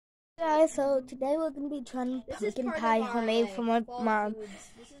Guys, so today we're gonna be trying pumpkin pie homemade from my mom.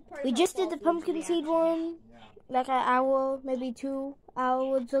 We just did the pumpkin seed one like an hour, maybe 2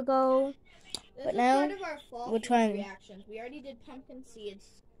 hours ago. But now we're trying. Reactions. We already did pumpkin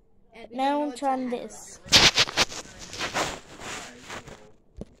seeds. And now I'm trying this.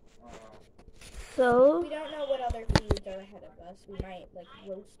 So we don't know what other foods are ahead of us. We might like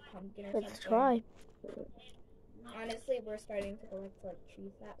roast pumpkin or something. Let's try. Honestly, we're starting to go to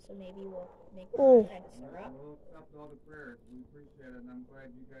cheese that, so maybe we'll make Oh. kind of syrup. We'll accept all the prayers. We appreciate it, and I'm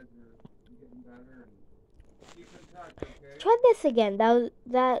glad you guys are getting better and keep in touch, okay? Try this again.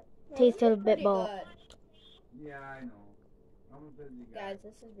 That tasted a bit Pretty bold. good. Yeah, I know. I'm a busy guy. Guys,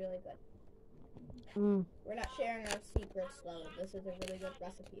 this is really good. We're not sharing our secrets, though. This is a really good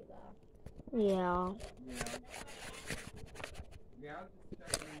recipe, though. Yeah. Yeah, I'll just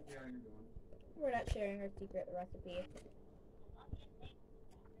check in and see how you're doing. We're not sharing our secret recipe.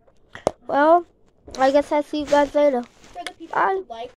 Well, I guess I'll see you guys later. For the people Bye. who like